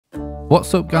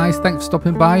What's up guys, thanks for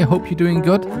stopping by, I hope you're doing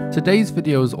good. Today's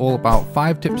video is all about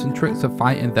 5 tips and tricks of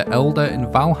fighting the Elder in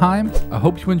Valheim. I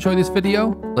hope you enjoy this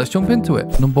video, let's jump into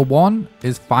it. Number 1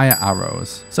 is fire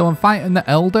arrows. So when fighting the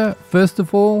Elder, first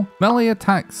of all, melee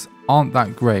attacks aren't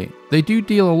that great. They do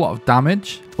deal a lot of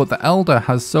damage, but the Elder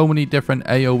has so many different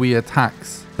AoE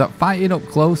attacks that fighting up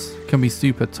close can be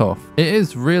super tough. It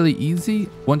is really easy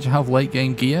once you have late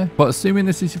game gear, but assuming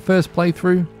this is your first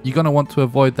playthrough, you're going to want to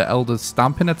avoid the Elder's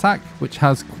stamping attack, which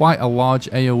has quite a large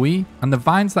AoE, and the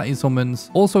vines that he summons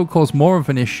also cause more of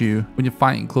an issue when you're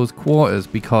fighting close quarters,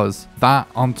 because that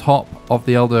on top of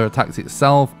the Elder attacks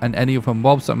itself and any other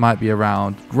mobs that might be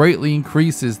around greatly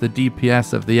increases the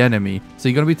DPS of the enemy, so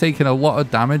you're going to be taking a lot of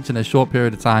damage in a short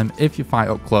period of time if you fight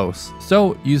up close.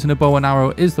 So using a bow and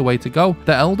arrow is the way to go.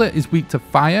 The Elder is weak to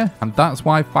fire, and that's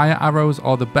why fire arrows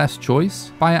are the best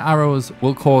choice. Fire arrows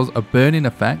will cause a burning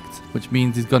effect, which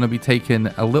means he's going to be taking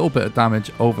a little bit of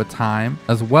damage over time,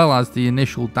 as well as the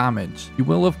initial damage. You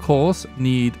will of course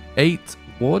need 8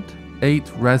 wood,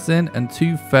 8 resin and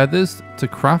 2 feathers to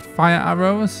craft fire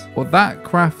arrows, but that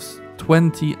crafts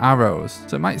 20 arrows.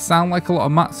 So it might sound like a lot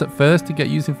of mats at first to get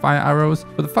using fire arrows,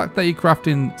 but the fact that you're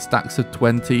crafting stacks of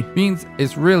 20 means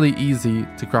it's really easy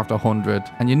to craft 100,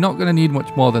 and you're not going to need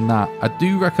much more than that. I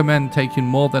do recommend taking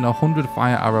more than 100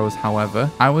 fire arrows, however.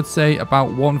 I would say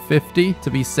about 150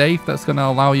 to be safe. That's going to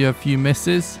allow you a few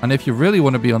misses, and if you really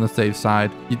want to be on the safe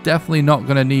side, you're definitely not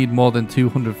going to need more than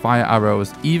 200 fire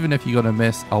arrows, even if you're going to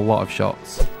miss a lot of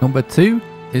shots. Number 2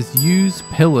 is use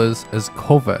pillars as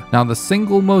cover. Now, the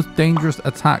single most dangerous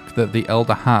attack that the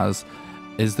Elder has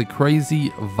is the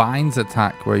crazy vines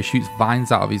attack, where he shoots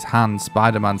vines out of his hand,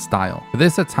 Spider-Man style. For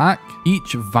this attack,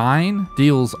 each vine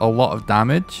deals a lot of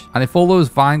damage, and if all those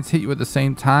vines hit you at the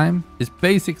same time, it's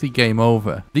basically game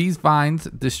over. These vines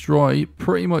destroy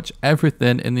pretty much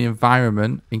everything in the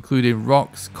environment, including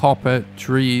rocks, copper,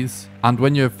 trees. And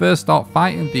when you first start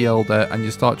fighting the Elder and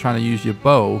you start trying to use your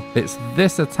bow, it's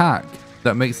this attack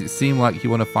that makes it seem like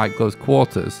you want to fight close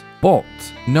quarters. But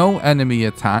no enemy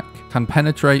attack can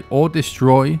penetrate or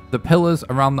destroy the pillars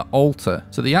around the altar.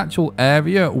 So the actual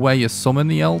area where you summon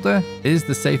the Elder is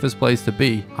the safest place to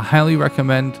be. I highly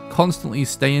recommend constantly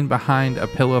staying behind a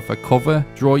pillar for cover.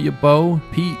 Draw your bow,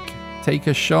 peek, take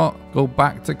a shot, go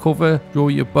back to cover, draw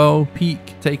your bow, peek,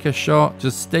 take a shot.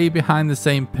 Just stay behind the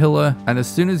same pillar, and as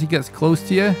soon as he gets close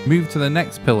to you, move to the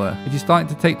next pillar. If you're starting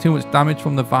to take too much damage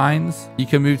from the vines, you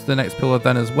can move to the next pillar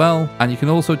then as well, and you can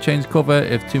also change cover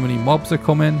if too many mobs are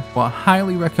coming. But I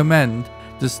highly recommend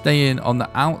just staying on the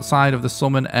outside of the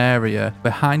summon area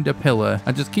behind a pillar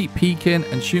and just keep peeking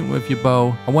and shooting with your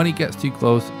bow, and when he gets too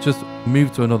close, just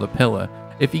move to another pillar.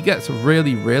 If he gets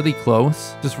really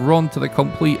close, just run to the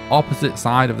complete opposite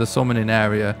side of the summoning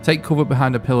area, take cover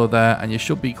behind a pillar there, and you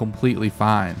should be completely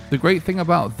fine. The great thing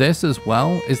about this as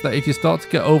well is that if you start to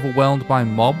get overwhelmed by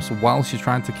mobs whilst you're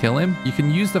trying to kill him, you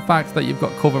can use the fact that you've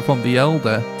got cover from the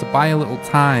Elder to buy a little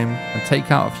time and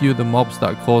take out a few of the mobs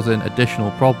that are causing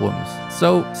additional problems.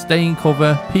 So stay in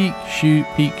cover, peek, shoot,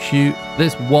 peek, shoot.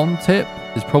 This one tip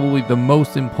is probably the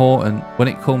most important when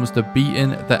it comes to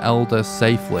beating the Elder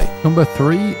safely. Number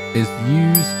 3 is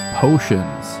use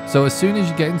potions. So as soon as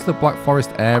you get into the Black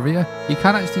Forest area, you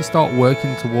can actually start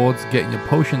working towards getting your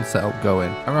potion setup going.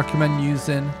 I recommend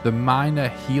using the minor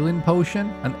healing potion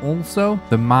and also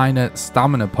the minor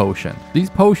stamina potion. These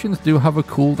potions do have a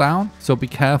cooldown, so be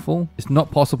careful. It's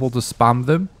not possible to spam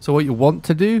them. So what you want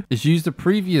to do is use the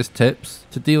previous tips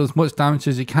to deal as much damage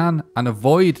as you can and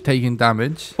avoid taking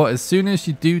damage. But as soon as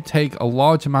you do take a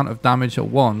large amount of damage at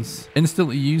once,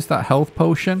 instantly use that health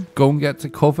potion, go and get to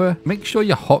cover. Make sure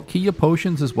you hotkey your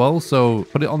potions as well, so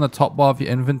put it on the top bar of your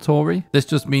inventory. This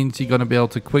just means you're going to be able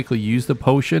to quickly use the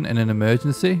potion in an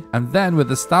emergency. And then with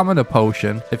the stamina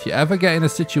potion, if you ever get in a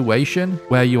situation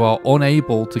where you are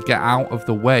unable to get out of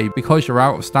the way because you're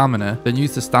out of stamina, then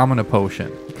use the stamina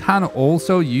potion. You can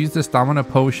also use the stamina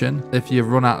potion if you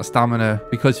run out of stamina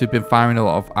because you've been firing a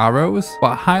lot of arrows, but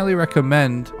I highly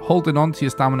recommend holding on to your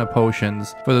stamina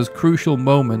potions for those crucial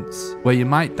moments where you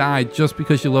might die just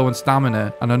because you're low on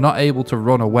stamina and are not able to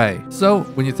run away. So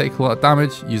when you take a lot of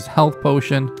damage, use health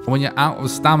potion, and when you're out of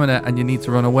stamina and you need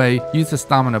to run away, use the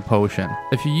stamina potion.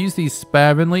 If you use these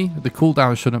sparingly, the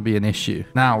cooldown shouldn't be an issue.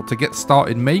 Now, to get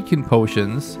started making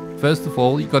potions, first of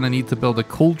all, you're going to need to build a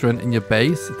cauldron in your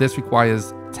base. This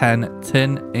requires 10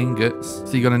 tin ingots.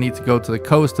 So you're going to need to go to the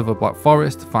coast of a black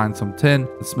forest to find some tin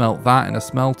and smelt that in a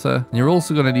smelter. And you're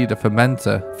also going to need a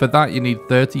fermenter. For that, you need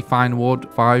 30 fine wood,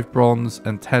 5 bronze,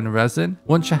 and 10 resin.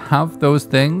 Once you have those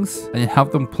things and you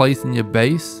have them placed in your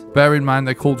base, bear in mind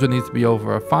the cauldron needs to be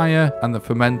over a fire and the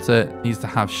fermenter needs to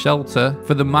have shelter.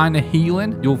 For the minor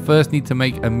healing, you'll first need to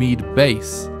make a mead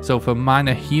base. So for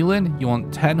minor healing, you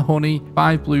want 10 honey,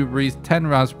 5 blueberries, 10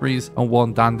 raspberries, and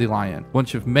 1 dandelion.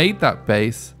 Once you've made that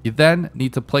base, you then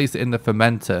need to place it in the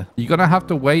fermenter. You're going to have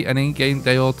to wait an in-game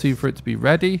day or 2 for it to be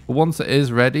ready. But once it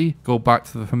is ready, go back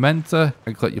to the fermenter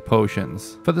and collect your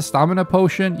potions. For the stamina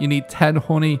potion, you need 10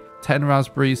 honey, 10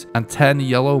 raspberries, and 10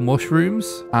 yellow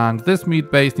mushrooms. And this mead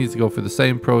base needs to go through the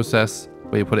same process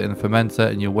where you put it in the fermenter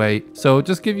and you wait. So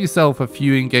just give yourself a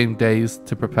few in-game days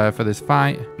to prepare for this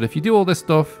fight. But if you do all this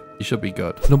stuff, you should be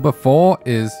good. Number 4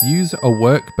 is use a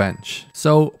workbench.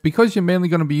 So because you're mainly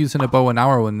going to be using a bow and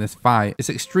arrow in this fight, it's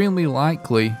extremely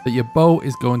likely that your bow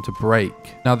is going to break.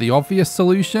 Now the obvious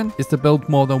solution is to build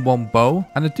more than 1 bow,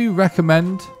 and I do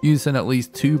recommend using at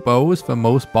least 2 bows for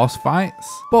most boss fights.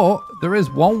 But there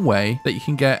is one way that you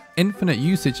can get infinite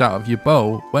usage out of your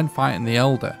bow when fighting the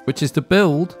Elder, which is to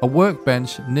build a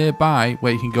workbench nearby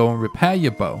where you can go and repair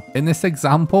your bow. In this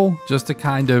example, just to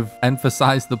kind of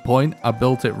emphasize the point, I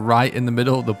built it right in the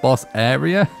middle of the boss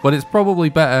area, but it's probably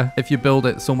better if you build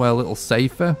it somewhere a little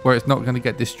safer where it's not going to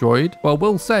get destroyed. But I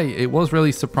will say it was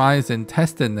really surprising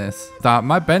testing this that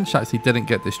my bench actually didn't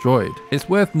get destroyed. It's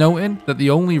worth noting that the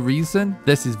only reason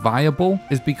this is viable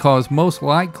is because most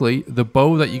likely the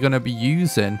bow that you're going to be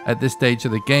using at this stage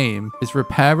of the game is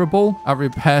repairable at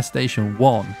repair station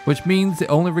 1, which means it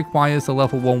only requires a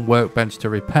level 1 workbench to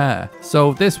repair.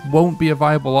 So this won't be a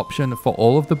viable option for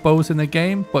all of the bows in the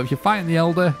game, but if you're fighting the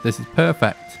Elder, this is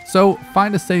perfect. So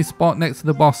find a safe spot next to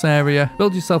the boss area,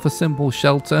 build yourself a simple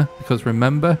shelter, because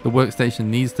remember, the workstation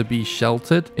needs to be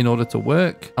sheltered in order to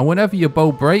work. And whenever your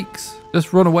bow breaks,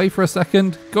 just run away for a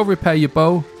second, go repair your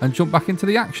bow, and jump back into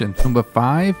the action. Number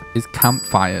 5 is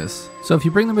campfires. So if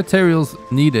you bring the materials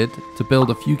needed to build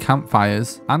a few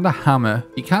campfires and a hammer,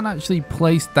 you can actually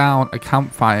place down a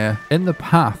campfire in the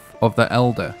path of the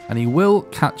Elder, and he will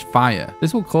catch fire.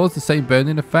 This will cause the same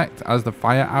burning effect as the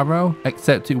fire arrow,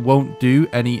 except it won't do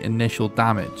any initial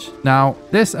damage. Now,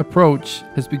 this approach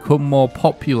has become more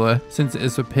popular since it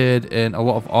has appeared in a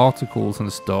lot of articles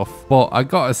and stuff, but I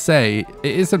gotta say,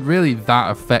 it isn't really that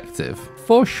effective.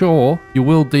 For sure, you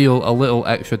will deal a little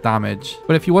extra damage,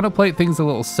 but if you want to play things a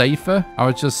little safer, I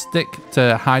would just stick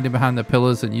to hiding behind the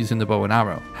pillars and using the bow and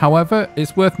arrow. However,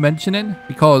 it's worth mentioning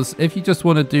because if you just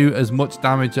want to do as much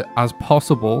damage as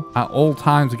possible at all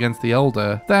times against the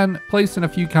Elder, then placing a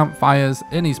few campfires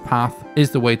in his path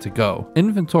is the way to go.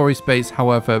 Inventory space,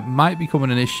 however, might become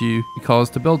an issue because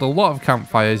to build a lot of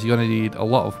campfires, you're going to need a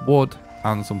lot of wood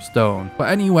and some stone. But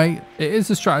anyway, it is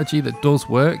a strategy that does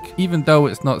work, even though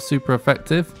it's not super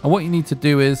effective. And what you need to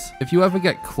do is, if you ever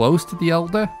get close to the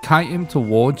Elder, kite him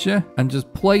towards you and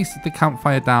just place the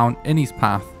campfire down in his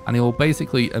path, and he will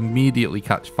basically immediately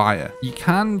catch fire. You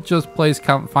can just place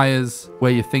campfires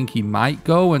where you think he might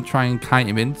go and try and kite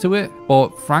him into it, but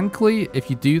frankly,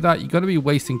 if you do that, you're going to be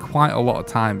wasting quite a lot of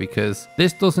time because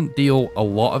this doesn't deal a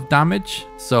lot of damage.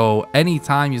 So any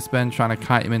time you spend trying to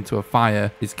kite him into a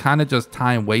fire is kind of just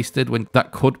time wasted when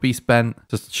that could be spent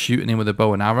just shooting him with a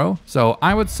bow and arrow. So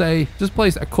I would say just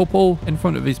place a couple in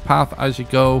front of his path as you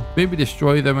go, maybe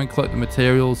destroy them and collect the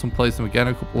materials and place them again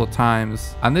a couple of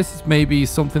times. And this is maybe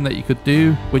something that you could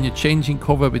do when you're changing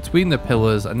cover between the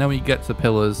pillars, and then when you get to the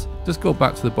pillars, just go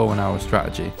back to the bow and arrow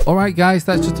strategy. Alright guys,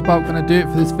 that's just about going to do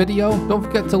it for this video. Don't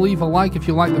forget to leave a like if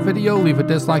you liked the video, leave a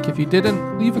dislike if you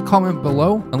didn't, leave a comment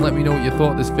below and let me know what you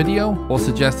thought of this video or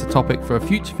suggest a topic for a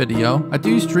future video. I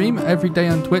do stream every day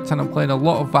on Twitch and I'm playing a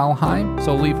lot of Valheim,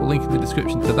 so I'll leave a link in the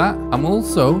description to that. I'm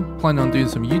also planning on doing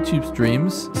some YouTube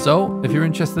streams, so if you're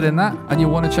interested in that and you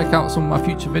want to check out some of my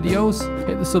future videos,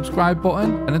 hit the subscribe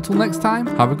button, and until next time,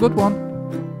 have a good one.